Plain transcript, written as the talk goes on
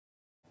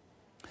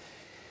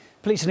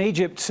Police in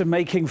Egypt are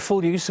making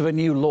full use of a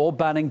new law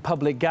banning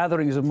public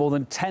gatherings of more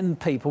than 10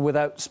 people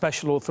without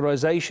special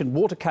authorisation.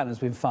 Water cannons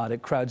have been fired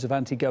at crowds of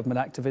anti-government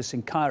activists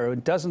in Cairo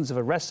and dozens of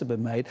arrests have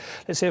been made.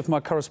 Let's hear from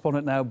our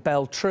correspondent now,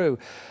 Bel Trew.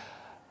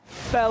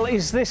 Bel,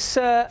 is this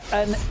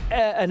an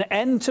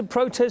end to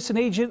protests in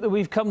Egypt that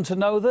we've come to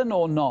know then,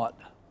 or not?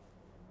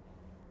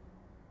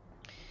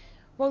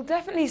 Well,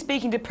 definitely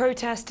speaking to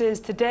protesters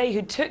today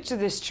who took to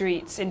the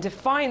streets in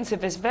defiance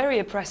of this very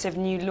oppressive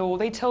new law,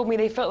 they told me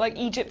they felt like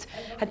Egypt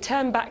had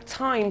turned back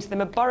time to the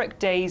Mubarak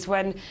days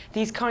when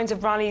these kinds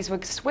of rallies were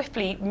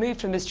swiftly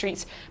moved from the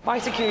streets by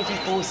security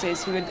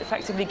forces who had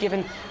effectively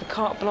given the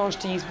carte blanche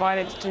to use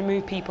violence to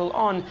move people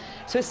on.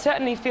 So it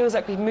certainly feels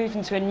like we've moved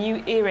into a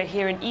new era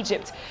here in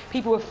Egypt.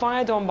 People were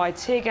fired on by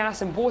tear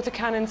gas and water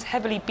cannons,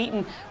 heavily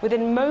beaten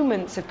within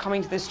moments of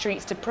coming to the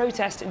streets to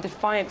protest in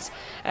defiance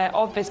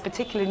of this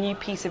particular new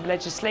piece of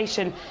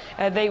legislation.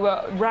 They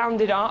were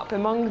rounded up.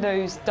 Among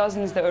those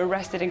dozens that were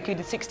arrested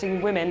included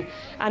 16 women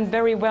and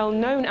very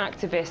well-known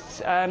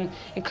activists,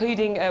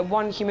 including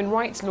one human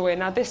rights lawyer.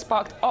 Now, this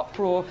sparked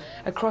uproar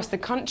across the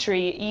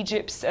country.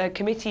 Egypt's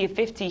Committee of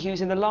 50, who's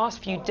in the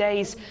last few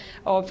days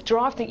of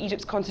drafting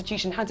Egypt's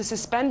constitution, had to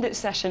suspend its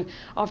session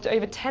after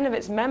over 10 of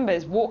its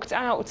members walked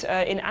out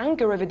in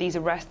anger over these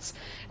arrests.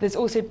 There's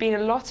also been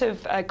a lot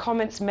of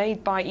comments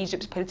made by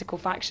Egypt's political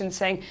factions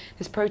saying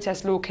this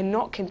protest law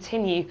cannot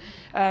continue.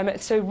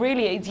 So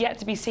really it's yet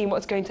to be seen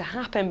what's going to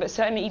happen, but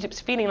certainly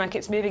Egypt's feeling like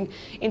it's moving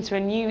into a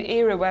new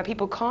era where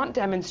people can't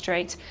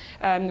demonstrate,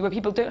 where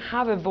people don't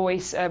have a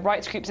voice.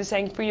 Rights groups are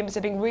saying freedoms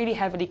are being really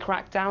heavily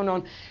cracked down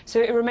on. So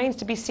it remains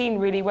to be seen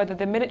really whether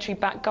the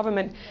military-backed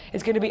government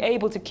is going to be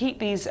able to keep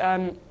these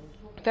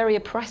very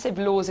oppressive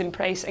laws in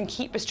place and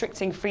keep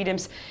restricting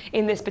freedoms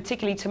in this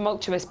particularly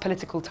tumultuous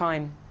political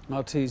time.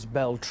 Maltese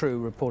Bel Trew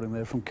reporting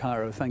there from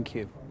Cairo. Thank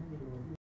you.